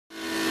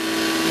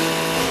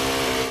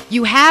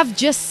You have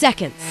just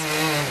seconds.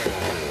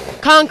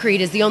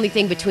 Concrete is the only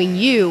thing between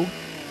you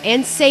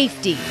and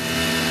safety.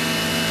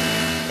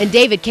 And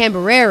David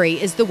Cambereri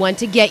is the one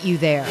to get you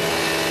there.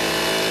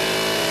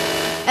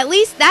 At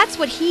least that's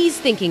what he's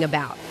thinking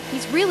about.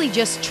 He's really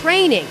just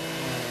training.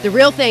 The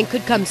real thing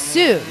could come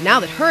soon, now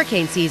that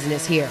hurricane season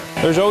is here.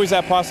 There's always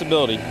that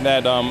possibility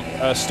that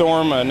a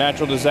storm, a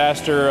natural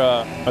disaster,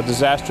 a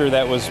disaster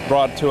that was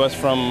brought to us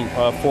from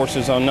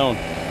forces unknown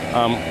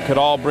could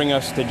all bring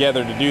us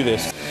together to do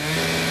this.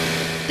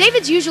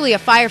 David's usually a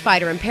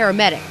firefighter and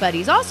paramedic, but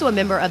he's also a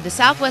member of the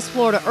Southwest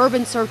Florida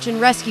Urban Search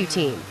and Rescue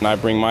Team. And I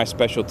bring my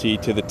specialty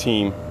to the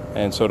team,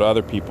 and so do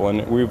other people,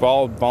 and we've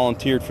all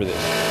volunteered for this.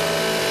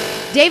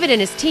 David and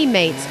his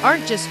teammates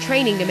aren't just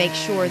training to make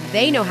sure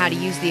they know how to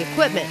use the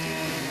equipment.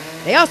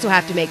 They also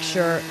have to make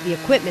sure the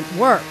equipment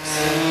works.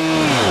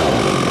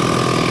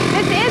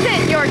 This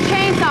isn't your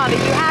chainsaw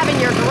that you have in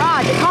your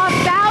garage. It costs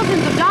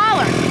thousands of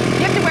dollars.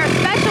 You have to wear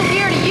special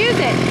gear to use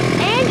it,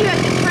 and you have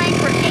to train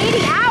for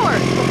 80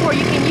 hours before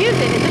you can use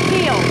it in the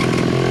field.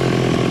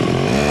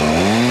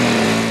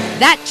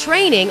 That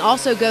training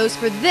also goes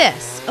for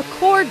this, a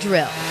core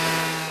drill.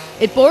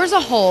 It bores a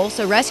hole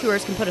so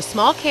rescuers can put a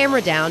small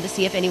camera down to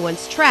see if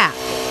anyone's trapped.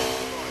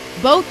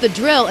 Both the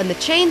drill and the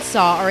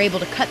chainsaw are able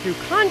to cut through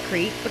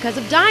concrete because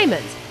of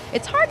diamonds.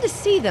 It's hard to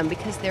see them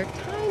because they're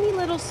tiny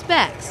little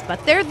specks,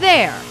 but they're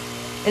there.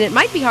 And it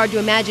might be hard to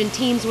imagine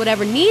teams would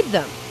ever need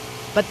them,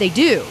 but they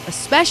do,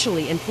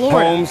 especially in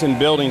Florida. Homes and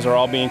buildings are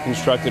all being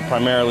constructed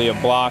primarily of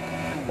block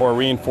or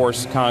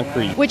reinforced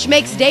concrete, which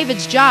makes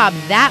David's job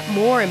that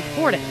more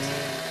important.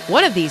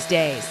 One of these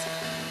days,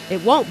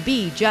 it won't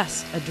be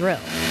just a drill.